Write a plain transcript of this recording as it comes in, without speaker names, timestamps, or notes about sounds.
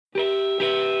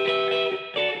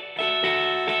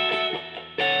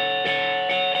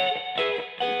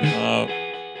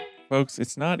Folks,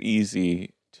 it's not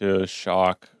easy to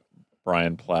shock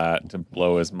Brian Platt to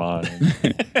blow his mind.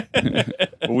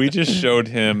 We just showed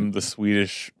him the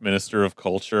Swedish Minister of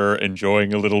Culture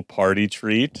enjoying a little party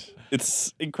treat.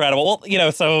 It's incredible. Well, you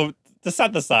know, so to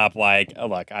set this up, like,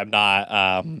 look, I'm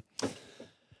not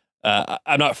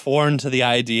foreign to the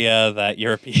idea that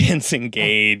Europeans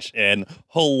engage in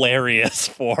hilarious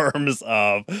forms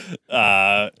of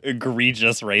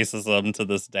egregious racism to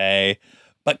this day.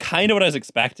 But kind of what I was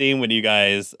expecting when you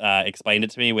guys explained it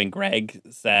to me, when Greg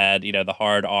said, you know, the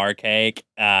hard R cake,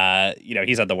 you know,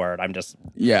 he said the word. I'm just...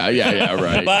 Yeah,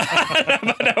 right.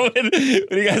 but when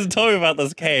you guys told me about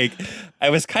this cake, I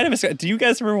was kind of... Do you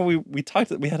guys remember when we talked...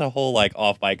 We had a whole, like,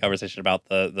 off-mic conversation about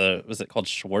the was it called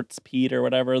Schwartz Pete or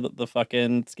whatever that the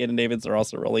fucking Scandinavians are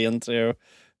also really into?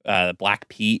 Black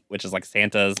Pete, which is like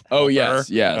Santa's Oh, helper,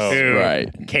 yes, who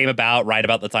right. came about right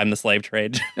about the time the slave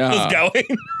trade was going,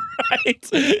 right?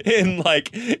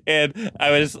 And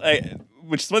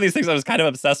which is one of these things I was kind of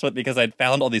obsessed with because I'd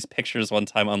found all these pictures one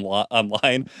time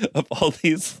online of all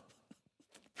these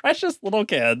precious little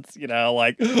kids, you know,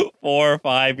 like 4 or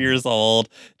 5 years old,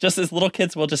 just as little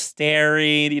kids will just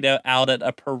staring, you know, out at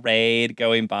a parade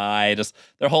going by, just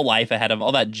their whole life ahead of them,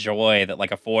 all that joy that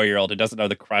like a 4-year-old who doesn't know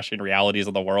the crushing realities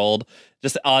of the world,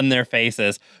 just on their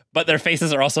faces. But their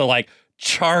faces are also like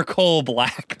charcoal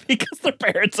black because their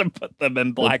parents have put them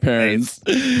in black. Their parents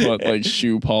put like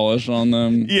shoe polish on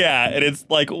them. Yeah, and it's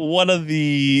like one of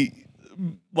the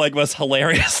like most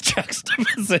hilarious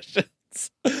juxtapositions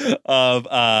of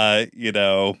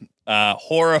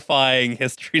horrifying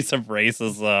histories of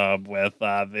racism with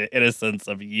the innocence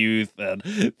of youth and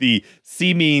the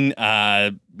seeming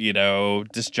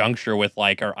disjuncture with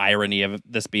like our irony of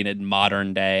this being in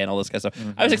modern day and all this kind of stuff.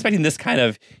 Mm-hmm. I was expecting this kind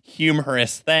of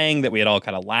humorous thing that we'd all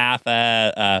kind of laugh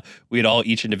at. We'd all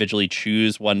each individually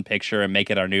choose one picture and make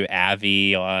it our new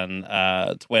Avi on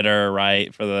Twitter,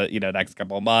 right, for the next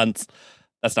couple of months.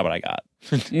 That's not what I got.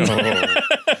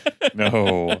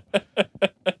 No.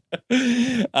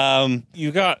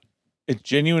 You got a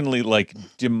genuinely like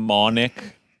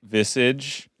demonic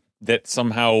visage that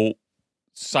somehow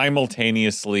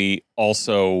simultaneously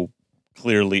also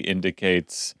clearly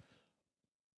indicates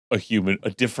a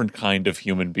different kind of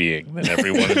human being than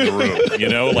everyone in the room.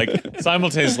 Like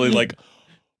simultaneously like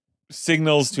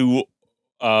signals to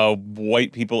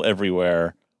white people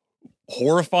everywhere.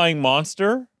 Horrifying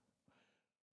monster.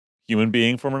 Human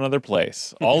being from another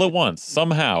place, all at once,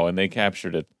 somehow, and they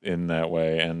captured it in that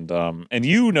way. And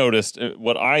you noticed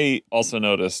what I also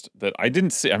noticed that I didn't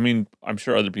see. I mean, I'm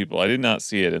sure other people. I did not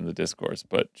see it in the discourse,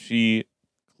 but she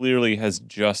clearly has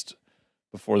just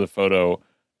before the photo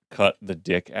cut the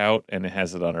dick out and it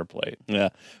has it on her plate. Yeah.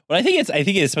 Well, I think it's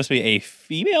supposed to be a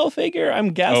female figure.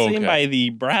 I'm guessing by the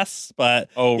breasts, but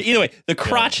either way, the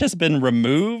crotch has been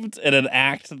removed in an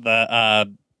act that.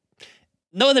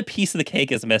 No other piece of the cake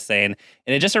is missing. And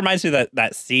it just reminds me of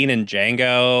that scene in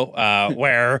Django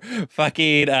where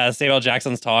fucking Samuel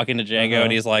Jackson's talking to Django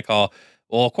and he's like, oh,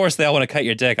 well, of course they all want to cut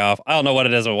your dick off. I don't know what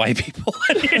it is with white people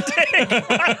cutting your dick.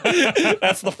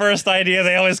 That's the first idea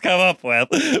they always come up with.